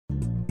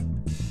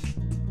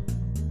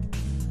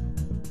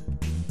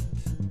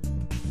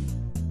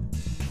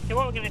Okay,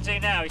 what we're going to do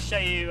now is show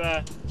you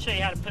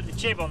how to put the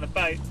jib on the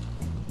boat.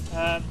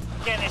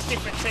 Again, there's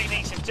different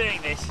techniques of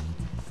doing this,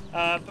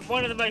 but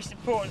one of the most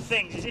important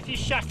things is if you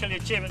shackle your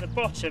jib at the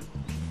bottom,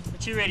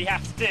 which you really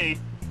have to do,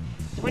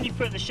 is when you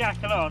put the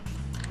shackle on,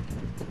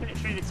 put it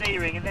through the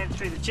D-ring and then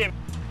through the jib,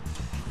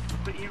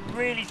 but you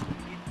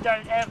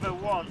don't ever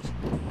want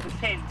the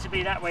pin to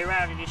be that way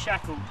around in your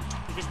shackle,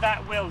 because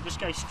that will just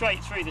go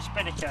straight through the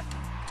spinnaker,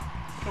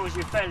 cause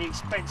you a fairly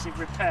expensive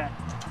repair.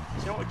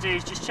 So what we'll do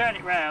is just turn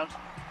it round,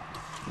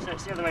 so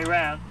it's the other way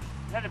round,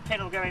 and then the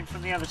pin will go in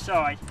from the other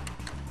side.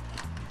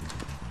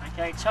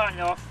 Okay, tighten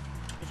it off.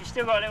 If you've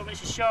still got a little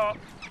bit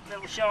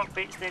of sharp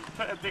bits, then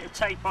put a bit of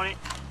tape on it.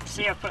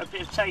 See, I've put a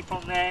bit of tape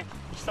on there,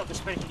 stop the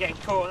spinnaker getting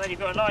caught, and then you've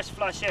got a nice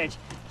flush edge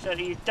so that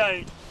you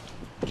don't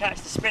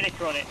catch the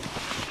spinnaker on it.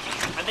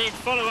 And then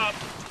follow up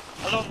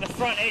along the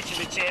front edge of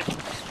the jib,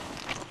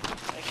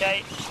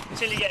 okay,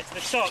 until you get to the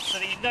top, so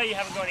that you know you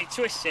haven't got any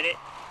twists in it,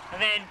 and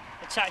then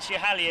attach your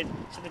halyard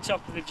to the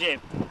top of the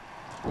jib.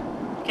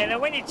 Okay, now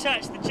when you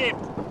attach the jib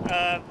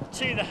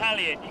to the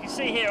halyard, you can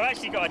see here I've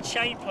actually got a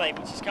chain plate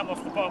which has come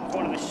off the bottom of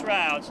one of the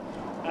shrouds,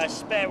 a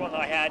spare one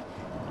that I had.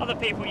 Other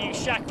people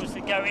use shackles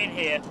that go in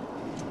here.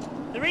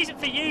 The reason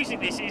for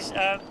using this is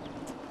a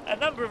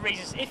number of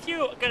reasons. If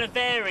you're going to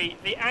vary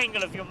the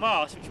angle of your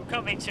mast, which we'll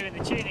come into in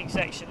the tuning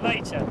section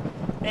later,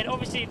 then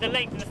obviously the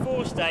length of the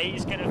forestay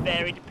is going to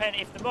vary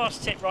depending. If the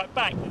mast tip right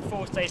back, the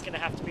forestay is going to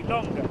have to be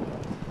longer,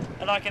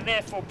 and I can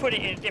therefore put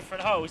it in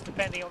different holes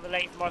depending on the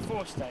length of my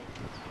forestay.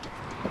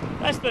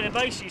 That's the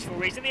most useful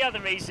reason. The other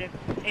reason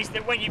is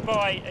that when you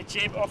buy a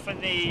jib,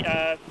 often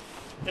the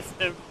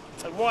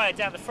wire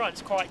down the front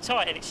is quite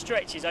tight and it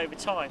stretches over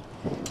time.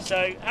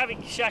 So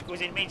having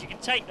shackles in means you can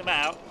take them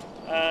out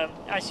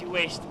as you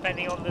wish,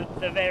 depending on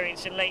the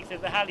variance in length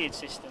of the halyard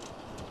system.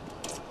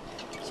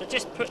 So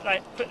just put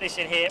this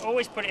in here.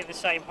 Always put it in the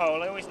same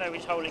hole. I always know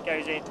which hole it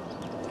goes in,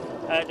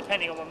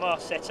 depending on my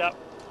mast setup.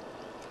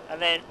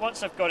 And then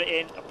once I've got it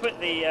in, I put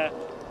the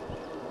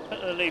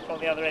loop on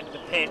the other end of the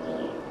pin.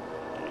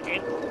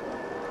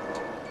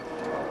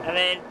 And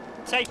then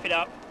tape it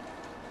up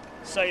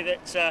so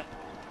that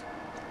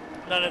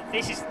none of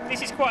this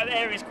is quite, the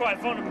area is quite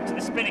vulnerable to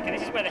the spinnaker.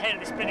 This is where the head of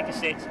the spinnaker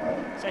sits,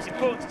 so it's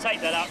important to tape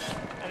that up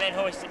and then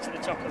hoist it to the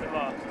top of the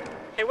mast.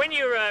 Okay, when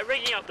you're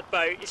rigging up the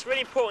boat, it's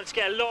really important to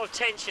get a lot of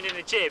tension in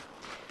the jib.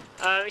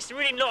 It's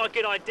really not a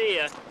good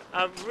idea.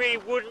 Really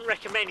wouldn't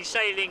recommend you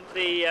sailing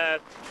the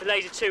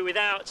Laser 2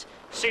 without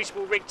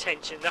suitable rig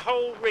tension. The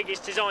whole rig is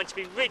designed to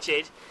be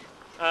rigid,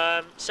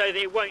 so that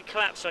it won't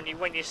collapse on you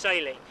when you're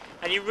sailing,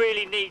 and you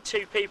really need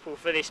two people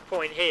for this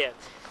point here.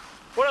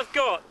 What I've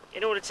got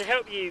in order to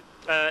help you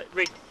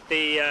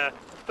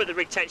put the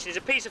rig tension is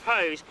a piece of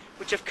hose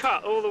which I've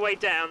cut all the way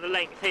down the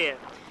length here.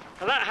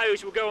 Now that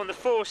hose will go on the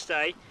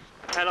forestay,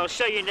 and I'll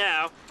show you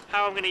now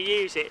how I'm going to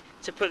use it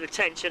to put the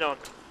tension on.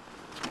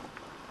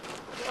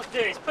 What I'll do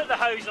is put the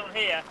hose on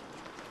here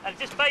and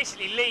just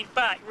basically lean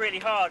back really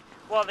hard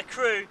while the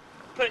crew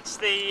puts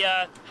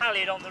the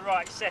halyard on the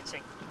right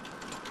setting.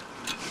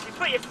 You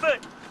put your foot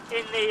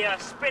in the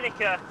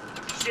spinnaker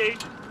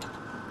chute,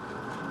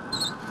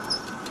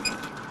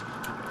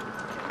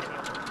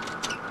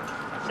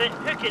 so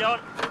hook it on,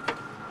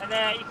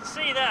 and you can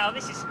see now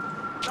this is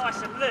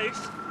nice and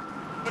loose,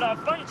 but our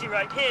bungee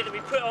rope here that we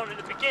put on at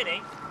the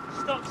beginning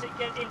stops it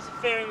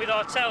interfering with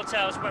our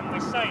telltales when we're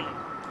sailing.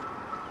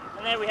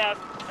 And there we have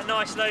a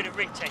nice load of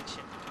rig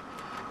tension.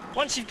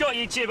 Once you've got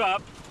your jib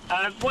up,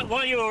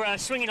 while you're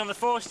swinging on the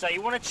forestay,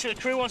 the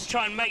crew wants to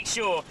try and make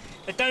sure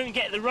they don't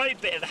get the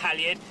rope bit of the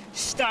halyard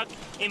stuck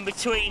in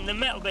between the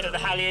metal bit of the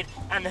halyard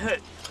and the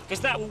hook, because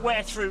that will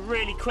wear through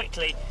really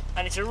quickly,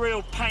 and it's a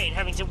real pain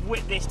having to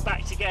whip this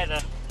back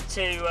together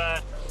to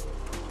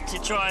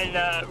try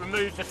and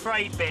remove the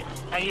frayed bit,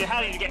 and your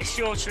halyard gets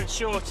shorter and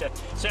shorter.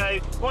 So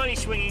while you're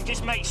swinging,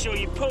 just make sure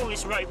you pull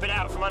this rope bit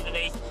out from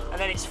underneath, and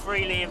then it's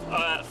free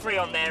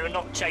on there and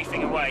not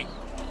chafing away.